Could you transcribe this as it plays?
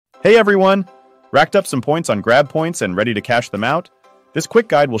Hey everyone! Racked up some points on grab points and ready to cash them out? This quick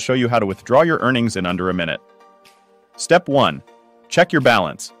guide will show you how to withdraw your earnings in under a minute. Step 1. Check your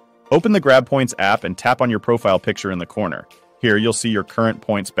balance. Open the Grab Points app and tap on your profile picture in the corner. Here you'll see your current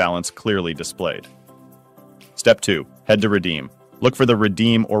points balance clearly displayed. Step 2. Head to Redeem. Look for the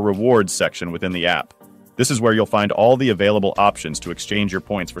Redeem or Rewards section within the app. This is where you'll find all the available options to exchange your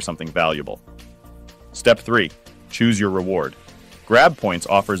points for something valuable. Step 3. Choose your reward. Grab Points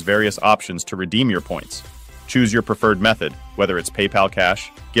offers various options to redeem your points. Choose your preferred method, whether it's PayPal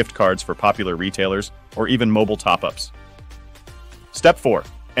Cash, gift cards for popular retailers, or even mobile top-ups. Step 4.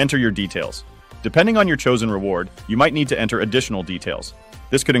 Enter your details. Depending on your chosen reward, you might need to enter additional details.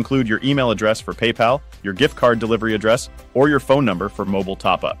 This could include your email address for PayPal, your gift card delivery address, or your phone number for mobile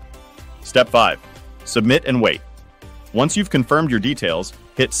top-up. Step 5. Submit and wait. Once you've confirmed your details,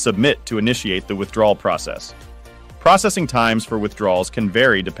 hit Submit to initiate the withdrawal process. Processing times for withdrawals can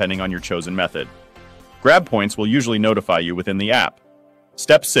vary depending on your chosen method. Grab Points will usually notify you within the app.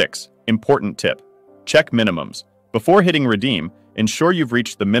 Step 6. Important tip. Check minimums. Before hitting Redeem, ensure you've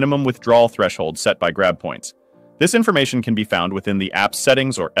reached the minimum withdrawal threshold set by Grab Points. This information can be found within the app's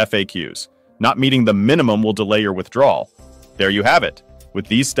settings or FAQs. Not meeting the minimum will delay your withdrawal. There you have it. With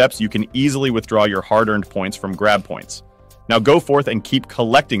these steps, you can easily withdraw your hard-earned points from Grab Points. Now go forth and keep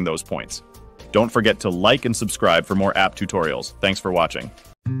collecting those points. Don't forget to like and subscribe for more app tutorials. Thanks for watching.